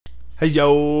Hey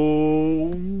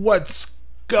yo, what's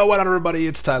going on everybody?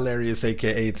 It's Tylarius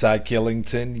aka Ty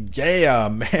Killington. Yeah,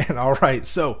 man. Alright,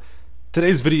 so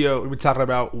today's video we're talking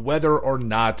about whether or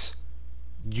not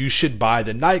you should buy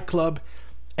the nightclub.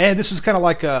 And this is kind of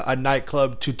like a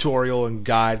nightclub tutorial and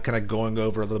guide, kind of going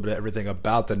over a little bit of everything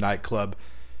about the nightclub.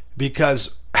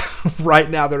 Because right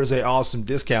now there is an awesome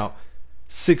discount,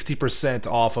 60%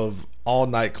 off of all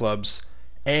nightclubs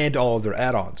and all of their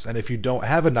add-ons. And if you don't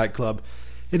have a nightclub,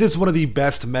 it is one of the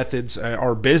best methods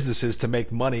or businesses to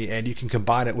make money, and you can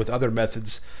combine it with other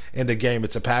methods in the game.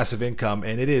 It's a passive income,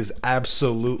 and it is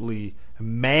absolutely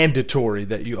mandatory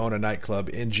that you own a nightclub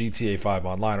in GTA 5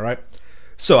 Online, all right?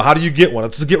 So how do you get one?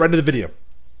 Let's just get right into the video.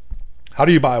 How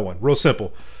do you buy one? Real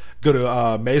simple. Go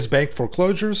to Maze Bank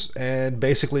Foreclosures and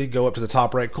basically go up to the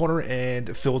top right corner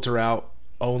and filter out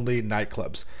only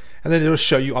nightclubs. And then it'll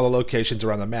show you all the locations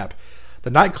around the map. The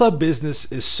nightclub business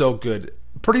is so good.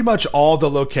 Pretty much all the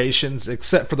locations,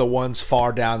 except for the ones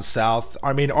far down south,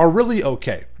 are really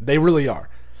okay. They really are.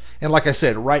 And like I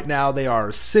said, right now they are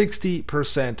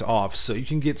 60% off, so you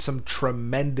can get some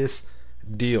tremendous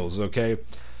deals, okay?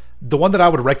 The one that I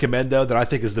would recommend, though, that I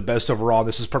think is the best overall,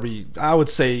 this is probably, I would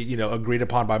say, agreed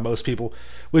upon by most people,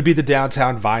 would be the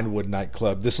downtown Vinewood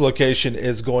nightclub. This location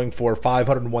is going for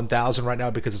 $501,000 right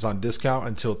now because it's on discount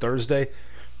until Thursday.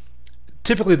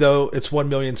 Typically, though, it's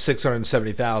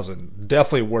 $1,670,000.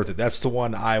 Definitely worth it. That's the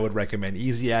one I would recommend.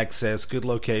 Easy access, good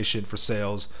location for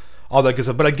sales, all that good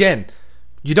stuff. But again,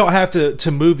 you don't have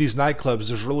to move these nightclubs.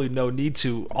 There's really no need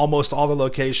to. Almost all the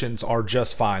locations are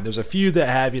just fine. There's a few that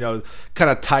have, kind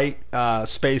of tight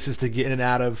spaces to get in and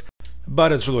out of,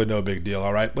 but it's really no big deal,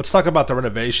 all right? Let's talk about the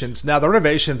renovations. Now, the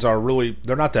renovations are really,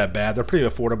 they're not that bad. They're pretty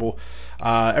affordable.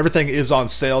 Everything is on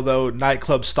sale, though.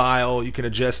 Nightclub style, you can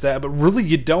adjust that. But really,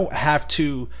 you don't have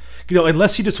to,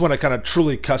 unless you just want to kind of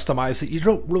truly customize it, you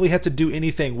don't really have to do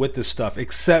anything with this stuff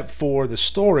except for the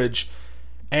storage,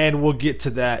 and we'll get to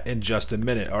that in just a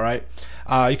minute, all right?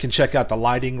 You can check out the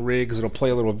lighting rigs. It'll play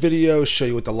a little video, show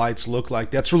you what the lights look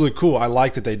like. That's really cool. I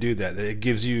like that they do that. It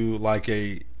gives you like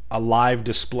a live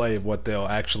display of what they'll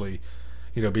actually,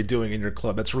 be doing in your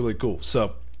club. That's really cool.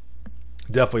 So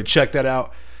definitely check that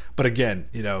out. But again,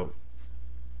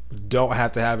 don't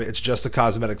have to have it. It's just the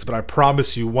cosmetics. But I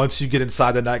promise you, once you get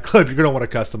inside the nightclub, you're going to want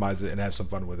to customize it and have some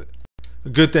fun with it. The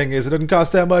good thing is it doesn't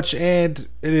cost that much, and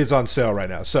it is on sale right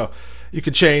now. So you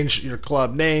can change your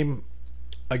club name.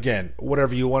 Again,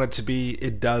 whatever you want it to be,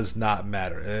 it does not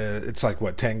matter. It's like,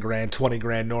 what, 10 grand, 20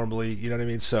 grand normally, you know what I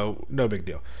mean? So no big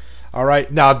deal. All right,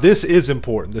 now this is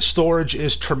important. The storage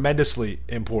is tremendously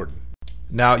important.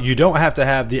 Now, you don't have to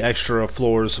have the extra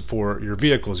floors for your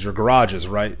vehicles, your garages,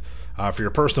 right? For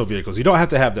your personal vehicles. You don't have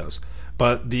to have those.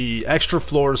 But the extra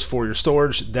floors for your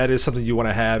storage, that is something you want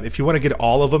to have. If you want to get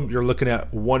all of them, you're looking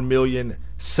at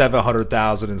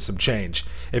 $1,700,000 and some change.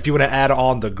 If you want to add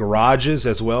on the garages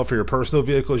as well for your personal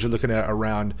vehicles, you're looking at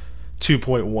around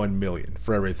 $2.1 million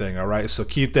for everything, all right? So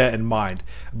keep that in mind.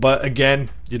 But again,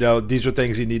 these are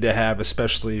things you need to have,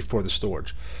 especially for the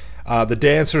storage. The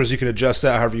dancers, you can adjust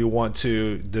that however you want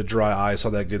to, the dry ice,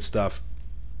 all that good stuff.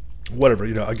 Whatever,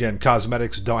 again,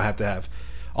 cosmetics don't have to have.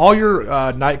 All your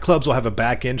nightclubs will have a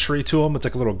back entry to them. It's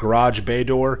like a little garage bay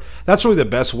door. That's really the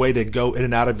best way to go in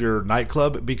and out of your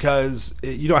nightclub because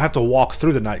you don't have to walk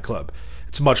through the nightclub.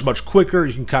 It's much, much quicker.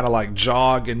 You can kind of like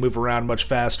jog and move around much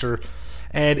faster.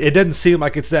 And it doesn't seem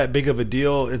like it's that big of a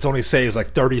deal. It's only saves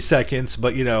like 30 seconds,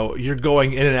 but you're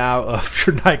going in and out of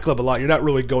your nightclub a lot. You're not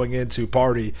really going in to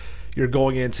party. You're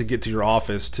going in to get to your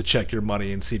office to check your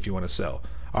money and see if you want to sell.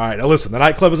 All right, now listen, the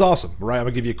nightclub is awesome, right? I'm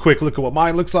gonna give you a quick look at what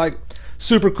mine looks like.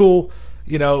 Super cool,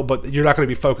 but you're not gonna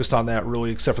be focused on that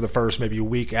really, except for the first maybe a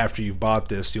week after you've bought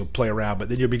this. You'll play around, but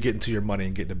then you'll be getting to your money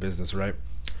and getting to business, right?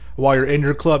 While you're in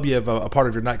your club, you have a part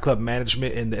of your nightclub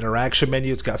management in the interaction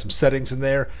menu. It's got some settings in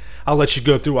there. I'll let you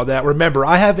go through all that. Remember,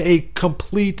 I have a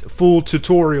complete full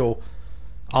tutorial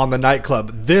on the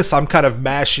nightclub. This, I'm kind of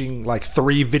mashing like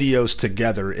 3 videos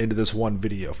together into this one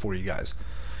video for you guys.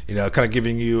 Kind of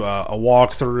giving you a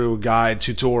walkthrough, guide,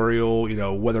 tutorial,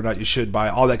 whether or not you should buy,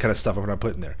 all that kind of stuff I'm going to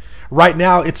put in there. Right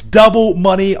now, it's double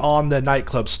money on the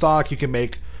nightclub stock. You can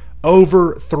make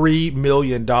over $3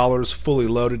 million fully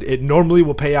loaded. It normally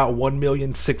will pay out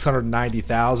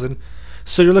 $1,690,000.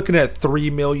 So you're looking at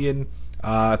 $3 million,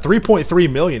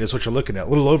 3.3 million is what you're looking at. A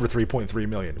little over 3.3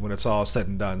 million when it's all said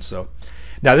and done. So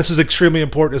now this is extremely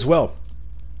important as well.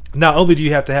 Not only do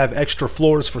you have to have extra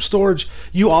floors for storage,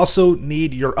 you also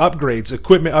need your upgrades,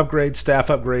 equipment upgrades, staff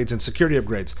upgrades, and security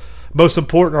upgrades. Most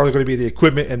important are going to be the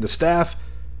equipment and the staff.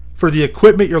 For the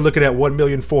equipment, you're looking at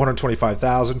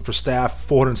 $1,425,000. For staff,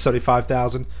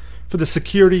 $475,000. For the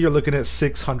security, you're looking at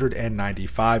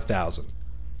 $695,000.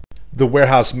 The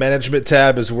warehouse management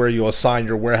tab is where you'll assign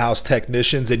your warehouse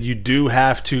technicians, and you do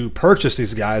have to purchase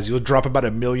these guys. You'll drop about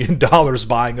 $1 million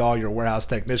buying all your warehouse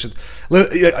technicians.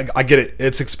 I get it,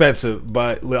 it's expensive,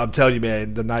 but I'm telling you,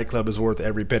 man, the nightclub is worth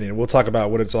every penny. And we'll talk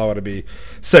about what it's all going to be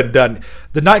said and done.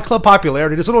 The nightclub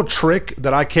popularity, there's a little trick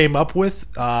that I came up with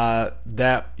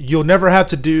that you'll never have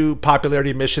to do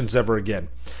popularity missions ever again.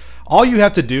 All you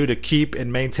have to do to keep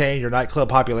and maintain your nightclub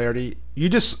popularity, you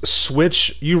just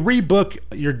switch, you rebook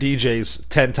your DJs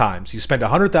 10 times. You spend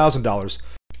 $100,000,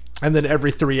 and then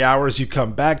every 3 hours you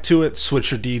come back to it,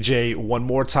 switch your DJ one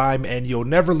more time, and you'll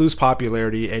never lose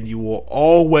popularity, and you will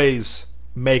always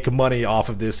make money off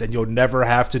of this, and you'll never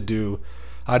have to do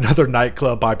another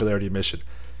nightclub popularity mission.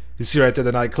 You see right there,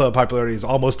 the nightclub popularity is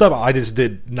almost up. I just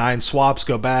did 9 swaps,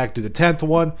 go back, do the 10th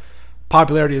one.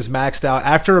 Popularity is maxed out.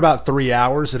 After about 3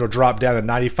 hours, it'll drop down to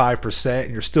 95%,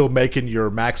 and you're still making your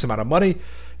max amount of money.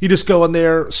 You just go in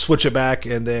there, switch it back,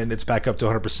 and then it's back up to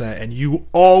 100%, and you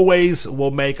always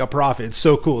will make a profit. It's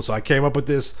so cool. So I came up with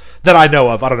this that I know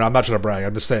of. I don't know. I'm not trying to brag.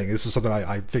 I'm just saying this is something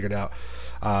I figured out,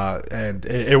 and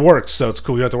it works. So it's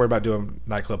cool. You don't have to worry about doing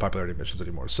nightclub popularity missions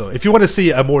anymore. So if you want to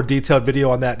see a more detailed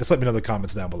video on that, just let me know in the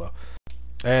comments down below.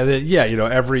 And then, yeah, you know,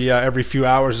 every few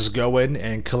hours, just go in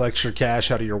and collect your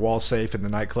cash out of your wall safe in the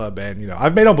nightclub. And, you know,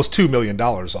 I've made almost $2 million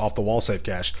off the wall safe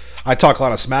cash. I talk a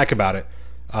lot of smack about it,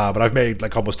 but I've made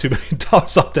like almost $2 million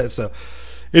off that. So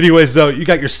anyways, though, you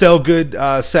got your sell good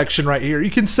section right here.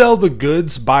 You can sell the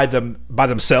goods by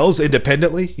themselves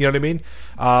independently. You know what I mean?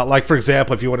 Like, for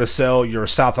example, if you want to sell your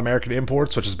South American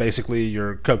imports, which is basically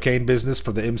your cocaine business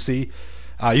for the MC,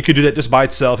 you can do that just by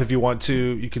itself if you want to.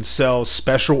 You can sell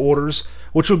special orders,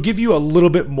 which will give you a little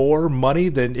bit more money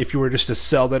than if you were just to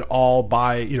sell that all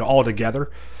all together.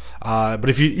 But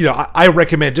if I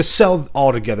recommend just sell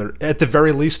all together. At the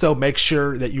very least, though, make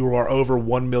sure that you are over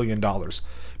 $1 million,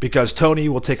 because Tony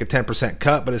will take a 10%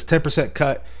 cut, but his 10%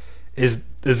 cut is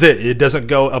it. It doesn't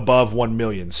go above 1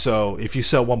 million. So if you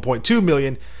sell 1.2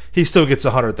 million, he still gets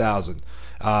 100,000.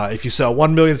 If you sell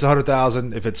 1 million, it's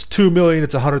 100,000. If it's 2 million,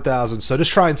 it's 100,000. So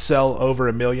just try and sell over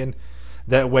 $1 million.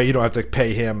 That way you don't have to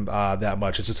pay him that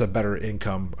much. It's just a better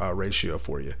income ratio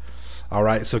for you. All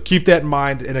right, so keep that in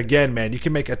mind. And again, man, you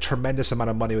can make a tremendous amount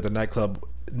of money with a nightclub.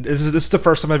 This is the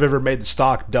first time I've ever made the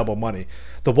stock double money.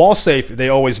 The wall safe, they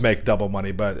always make double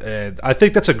money, but I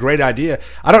think that's a great idea.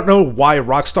 I don't know why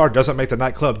Rockstar doesn't make the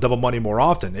nightclub double money more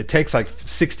often. It takes like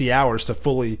 60 hours to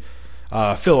fully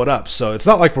fill it up. So it's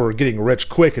not like we're getting rich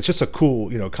quick. It's just a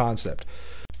cool, concept.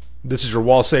 This is your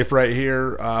wall safe right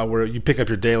here, where you pick up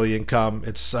your daily income.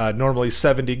 It's normally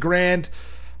 70 grand.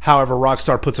 However,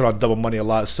 Rockstar puts it on double money a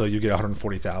lot, so you get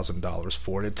 $140,000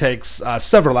 for it. It takes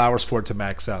several hours for it to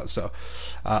max out. So,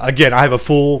 again, I have a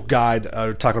full guide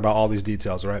talking about all these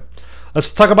details. All right,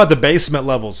 let's talk about the basement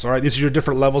levels. All right, these are your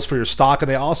different levels for your stock, and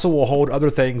they also will hold other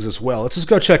things as well. Let's just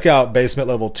go check out basement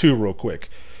level 2 real quick.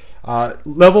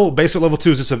 Basement level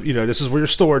 2 is just this is where your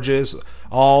storage is.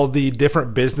 All the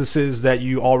different businesses that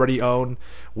you already own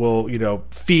will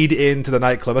feed into the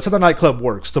nightclub. That's how the nightclub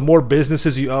works. The more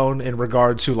businesses you own in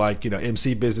regard to like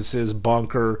MC businesses,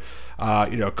 bunker,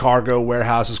 cargo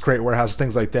warehouses, crate warehouses,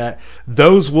 things like that,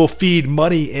 those will feed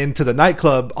money into the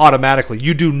nightclub automatically.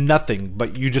 You do nothing,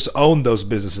 but you just own those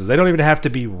businesses. They don't even have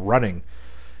to be running.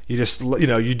 You just,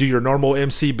 you do your normal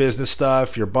MC business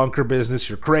stuff, your bunker business,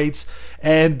 your crates,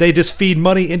 and they just feed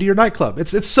money into your nightclub.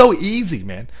 It's so easy,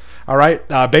 man. All right.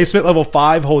 Basement level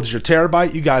 5 holds your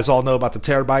terabyte. You guys all know about the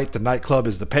terabyte. The nightclub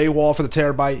is the paywall for the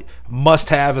terabyte. Must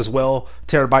have as well.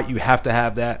 Terabyte, you have to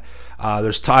have that.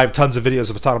 There's tons of videos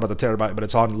of talking about the terabyte, but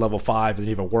it's on level 5, and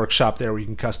you have a workshop there where you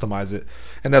can customize it.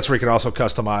 And that's where you can also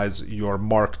customize your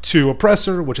Mark II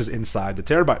oppressor, which is inside the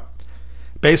terabyte.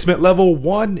 Basement level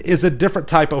 1 is a different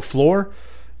type of floor.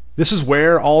 This is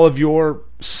where all of your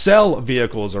sell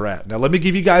vehicles are at. Now, let me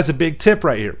give you guys a big tip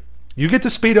right here. You get the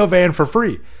Speedo van for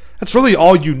free. That's really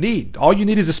all you need. All you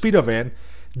need is a Speedo van.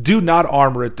 Do not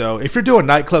armor it, though. If you're doing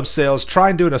nightclub sales, try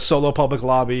and do it in a solo public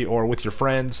lobby or with your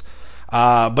friends.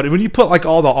 But when you put like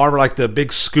all the armor, like the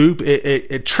big scoop,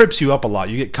 it trips you up a lot.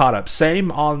 You get caught up.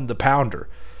 Same on the Pounder.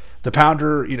 The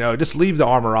Pounder, just leave the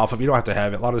armor off of it. You don't have to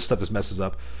have it. A lot of this stuff just messes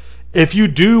up. If you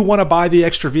do want to buy the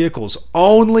extra vehicles,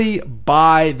 only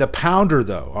buy the Pounder,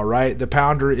 though, all right? The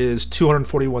Pounder is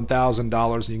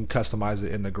 $241,000. You can customize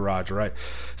it in the garage, all right?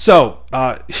 So,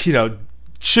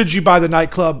 should you buy the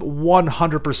nightclub?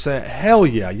 100%. Hell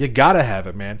yeah, you got to have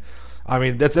it, man. I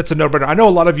mean, that's a no-brainer. I know a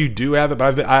lot of you do have it,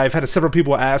 but I've had several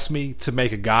people ask me to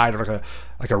make a guide or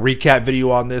like a recap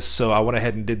video on this, so I went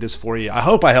ahead and did this for you. I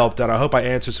hope I helped out. I hope I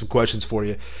answered some questions for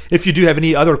you. If you do have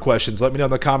any other questions, let me know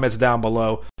in the comments down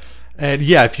below. And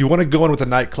yeah, if you want to go in with a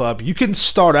nightclub, you can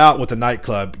start out with a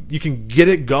nightclub. You can get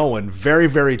it going very,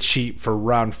 very cheap for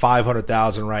around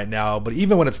 $500,000 right now. But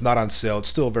even when it's not on sale, it's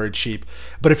still very cheap.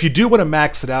 But if you do want to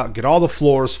max it out, get all the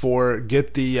floors for it,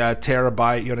 get the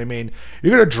terabyte, you know what I mean?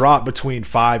 You're going to drop between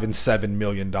 $5 and $7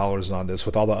 million on this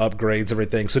with all the upgrades,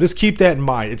 everything. So just keep that in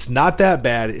mind. It's not that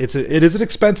bad. It is an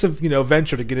expensive,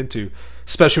 venture to get into,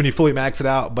 especially when you fully max it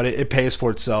out. But it pays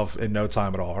for itself in no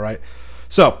time at all. All right.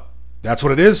 So that's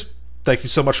what it is. Thank you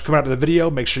so much for coming out to the video.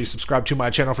 Make sure you subscribe to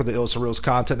my channel for the illest and realest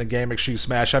content in the game. Make sure you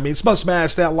smash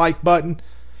that like button.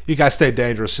 You guys stay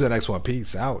dangerous. See you the next one.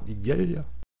 Peace out. Yeah.